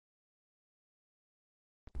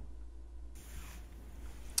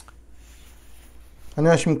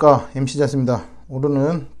안녕하십니까, mc자세입니다.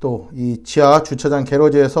 오늘은 또 이 지하 주차장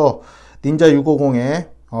게러지에서 닌자650의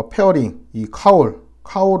페어링 이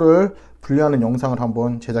카울을 분리하는 영상을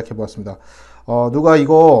한번 제작해 보았습니다. 누가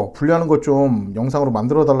이거 분리하는 것 좀 영상으로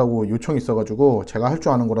만들어 달라고 요청이 있어 가지고 제가 할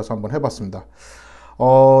줄 아는 거라서 한번 해봤습니다.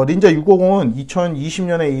 닌자650은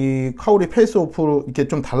 2020년에 이 카울이 페이스오프 이렇게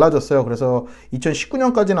좀 달라졌어요. 그래서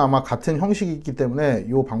 2019년까지는 아마 같은 형식이 있기 때문에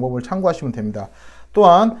이 방법을 참고하시면 됩니다.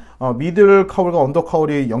 또한 미들 카울과 언더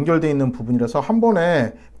카울이 연결되어 있는 부분이라서 한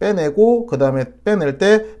번에 빼내고 그 다음에 빼낼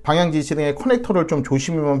때 방향 지시등의 커넥터를 좀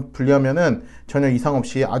조심히만 분리하면은 전혀 이상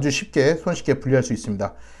없이 아주 쉽게 손쉽게 분리할 수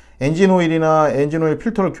있습니다. 엔진 오일이나 엔진 오일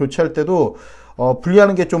필터를 교체할 때도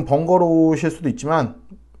분리하는 게 좀 번거로우실 수도 있지만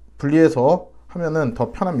분리해서 하면은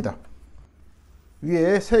더 편합니다.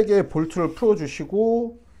 위에 3개의 볼트를 풀어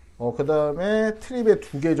주시고 그 다음에 트립에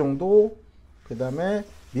 2개 정도, 그 다음에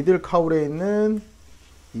미들 카울에 있는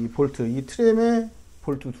이 볼트, 이 트림에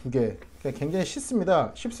볼트 2개. 굉장히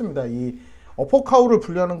쉽습니다. 이 어퍼 카울을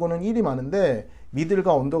분리하는 거는 일이 많은데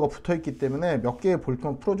미들과 언더가 붙어 있기 때문에 몇 개의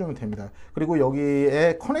볼트만 풀어주면 됩니다. 그리고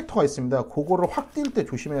여기에 커넥터가 있습니다. 그거를 확 뛸 때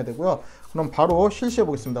조심해야 되고요. 그럼 바로 실시해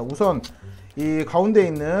보겠습니다. 우선 이 가운데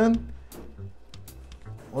있는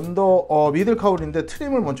미들 카울인데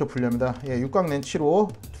트림을 먼저 분리합니다. 육각 렌치로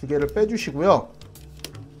 2개를 빼주시고요.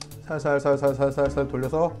 살살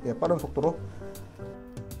돌려서 빠른 속도로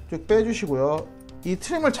쭉 빼주시고요. 이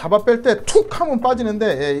트림을 잡아 뺄 때 툭 하면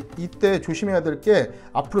빠지는데 이때 조심해야 될 게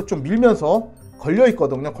앞으로 좀 밀면서 걸려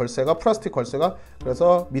있거든요. 걸쇠가, 플라스틱 걸쇠가.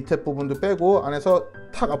 그래서 밑에 부분도 빼고 안에서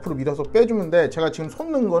탁 앞으로 밀어서 빼주면 돼. 제가 지금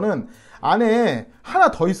손 넣은 거는 안에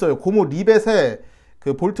하나 더 있어요. 고무 리벳에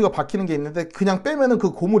그 볼트가 박히는 게 있는데 그냥 빼면은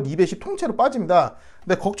그 고무 리벳이 통째로 빠집니다.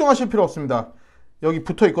 근데 걱정하실 필요 없습니다. 여기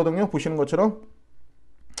붙어 있거든요. 보시는 것처럼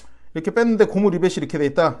이렇게 뺐는데 고무 리벳이 이렇게 돼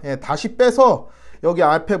있다. 다시 빼서 여기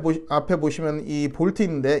앞에 보시면 이 볼트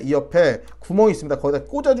있는데 이 옆에 구멍이 있습니다. 거기다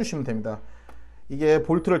꽂아 주시면 됩니다. 이게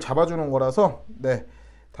볼트를 잡아주는 거라서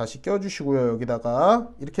다시 껴 주시고요. 여기다가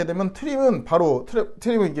이렇게 되면 트림은 바로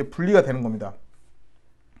트림은 이게 분리가 되는 겁니다.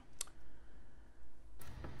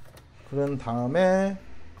 그런 다음에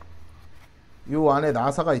요 안에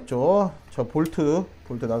나사가 있죠. 저 볼트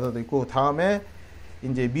나사도 있고, 다음에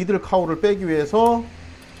이제 미들 카울을 빼기 위해서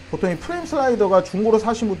보통 이 프레임 슬라이더가 중고로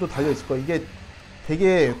사신 분도 달려있을 거예요. 이게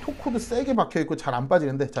되게 토크도 세게 박혀있고 잘 안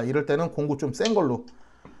빠지는데, 자, 이럴 때는 공구 좀 센 걸로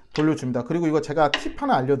돌려줍니다. 그리고 이거 제가 팁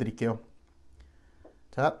하나 알려드릴게요.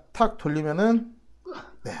 자, 탁 돌리면은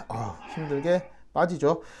힘들게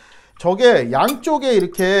빠지죠. 저게 양쪽에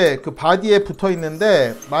이렇게 그 바디에 붙어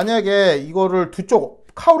있는데 만약에 이거를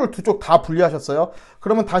카울을 두 쪽 다 분리하셨어요.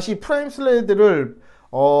 그러면 다시 프레임 슬라이드를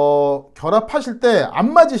결합하실 때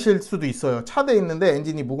안 맞으실 수도 있어요. 차대에 있는데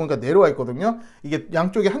엔진이 무거우니까 내려와 있거든요. 이게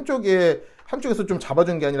양쪽에 한쪽에서 좀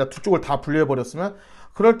잡아준 게 아니라 두 쪽을 다 분리해 버렸으면,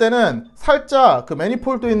 그럴 때는 살짝 그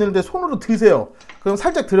매니폴드 있는데 손으로 드세요. 그럼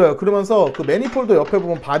살짝 들어요. 그러면서 그 매니폴드 옆에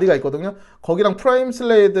보면 바디가 있거든요. 거기랑 프레임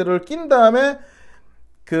슬라이드를 낀 다음에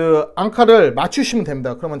그 앙카를 맞추시면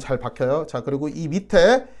됩니다. 그러면 잘 박혀요. 자, 그리고 이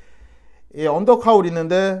밑에 언더 카울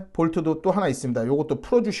있는데 볼트도 또 하나 있습니다. 요것도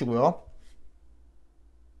풀어 주시고요.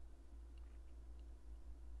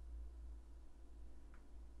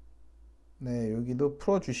 여기도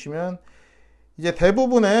풀어 주시면 이제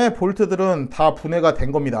대부분의 볼트들은 다 분해가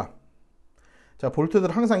된 겁니다. 자, 볼트들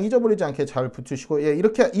항상 잊어버리지 않게 잘 붙이시고,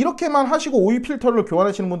 이렇게만 하시고 오일 필터를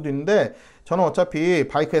교환하시는 분도 있는데, 저는 어차피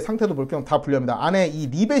바이크의 상태도 볼 겸 다 분리합니다. 안에 이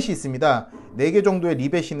리벳이 있습니다. 4개 정도의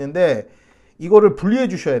리벳이 있는데 이거를 분리해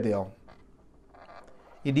주셔야 돼요.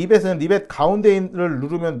 이 리벳은 리벳 가운데를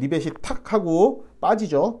누르면 리벳이 탁 하고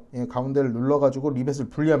빠지죠. 가운데를 눌러가지고 리벳을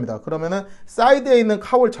분리합니다. 그러면은 사이드에 있는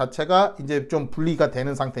카울 자체가 이제 좀 분리가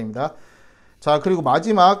되는 상태입니다. 자, 그리고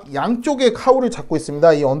마지막 양쪽에 카울을 잡고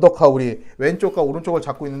있습니다. 이 언더 카울이 왼쪽과 오른쪽을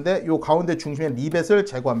잡고 있는데 요 가운데 중심에 리벳을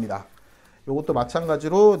제거합니다. 요것도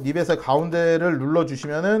마찬가지로 리벳의 가운데를 눌러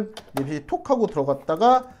주시면은 리벳이 톡 하고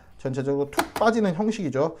들어갔다가 전체적으로 툭 빠지는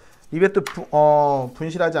형식이죠. 리벳도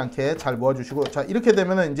분실하지 않게 잘 모아 주시고, 자, 이렇게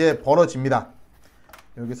되면은 이제 벌어집니다.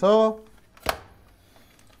 여기서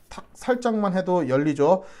탁 살짝만 해도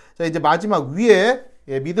열리죠. 자, 이제 마지막 위에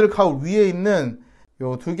미들 카울 위에 있는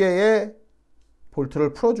요 2개의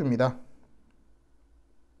볼트를 풀어줍니다.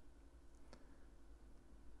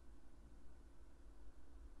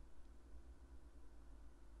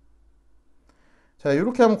 자,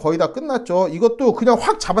 이렇게 하면 거의 다 끝났죠. 이것도 그냥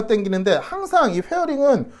확 잡아당기는데 항상 이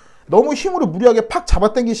페어링은 너무 힘으로 무리하게 팍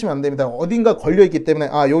잡아당기시면 안 됩니다. 어딘가 걸려 있기 때문에,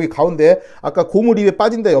 여기 가운데 아까 고무 립에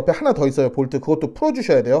빠진 데 옆에 하나 더 있어요. 볼트. 그것도 풀어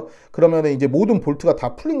주셔야 돼요. 그러면 이제 모든 볼트가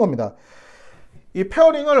다 풀린 겁니다. 이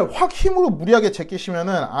페어링을 확 힘으로 무리하게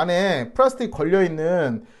제끼시면은 안에 플라스틱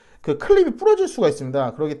걸려있는 그 클립이 부러질 수가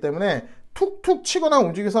있습니다. 그렇기 때문에 툭툭 치거나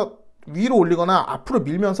움직여서 위로 올리거나 앞으로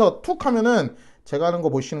밀면서 툭 하면은 제가 하는 거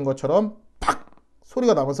보시는 것처럼 팍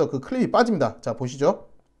소리가 나면서 그 클립이 빠집니다. 자, 보시죠.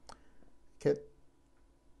 이렇게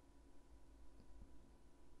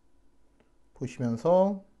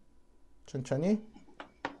보시면서 천천히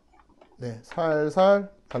네,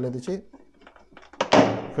 살살 달래듯이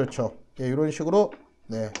그렇죠. 예, 이런 식으로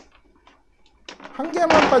네. 한 개만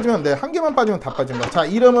빠지면 네, 한 개만 빠지면 다 빠집니다. 자,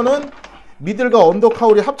 이러면은 미들과 언더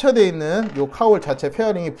카울이 합체되어 있는 요 카울 자체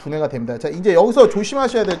페어링이 분해가 됩니다. 자, 이제 여기서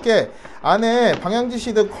조심하셔야 될 게 안에 방향지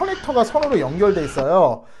시드 커넥터가 선으로 연결돼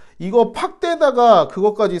있어요. 이거 팍 떼다가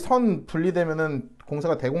그것까지 선 분리되면은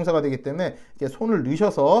공사가 대공사가 되기 때문에 이렇게 손을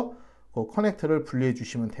넣으셔서 그 커넥터를 분리해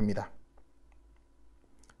주시면 됩니다.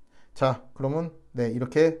 자, 그러면 네,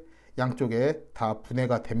 이렇게 양쪽에 다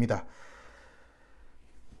분해가 됩니다.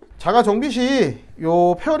 자가 정비 시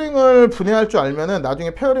요 페어링을 분해할 줄 알면은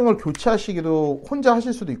나중에 페어링을 교체하시기도 혼자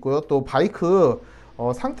하실 수도 있고요. 또 바이크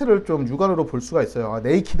상태를 좀 육안으로 볼 수가 있어요. 아,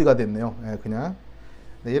 네이키드가 됐네요. 예, 그냥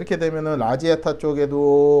네, 이렇게 되면은 라지에타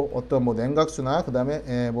쪽에도 어떤 뭐 냉각수나 그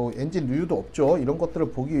다음에 뭐 엔진 누유도 없죠. 이런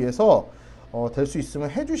것들을 보기 위해서 될 수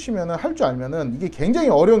있으면 해주시면은 할 줄 알면은 이게 굉장히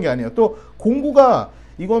어려운 게 아니에요. 또 공구가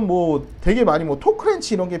이건 뭐 되게 많이 뭐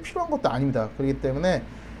토크렌치 이런 게 필요한 것도 아닙니다. 그렇기 때문에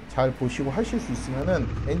잘 보시고 하실 수 있으면은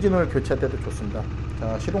엔진오일 교체할 때도 좋습니다.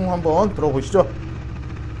 자, 시동 한번 들어보시죠.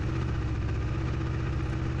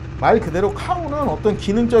 말 그대로 카우는 어떤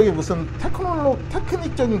기능적인 무슨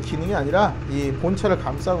테크닉적인 기능이 아니라 이 본체를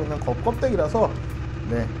감싸고 있는 껍데기라서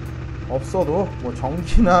네, 없어도 뭐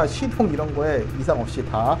전기나 시동 이런 거에 이상 없이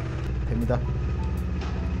다 됩니다.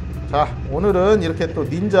 자, 오늘은 이렇게 또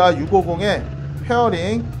닌자 650의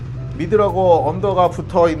페어링 미들하고 언더가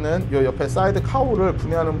붙어있는 요 옆에 사이드 카울을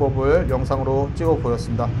분해하는 법을 영상으로 찍어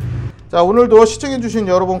보였습니다. 자, 오늘도 시청해주신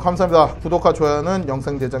여러분 감사합니다. 구독과 좋아요는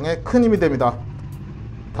영상 제작에 큰 힘이 됩니다.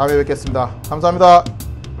 다음에 뵙겠습니다. 감사합니다.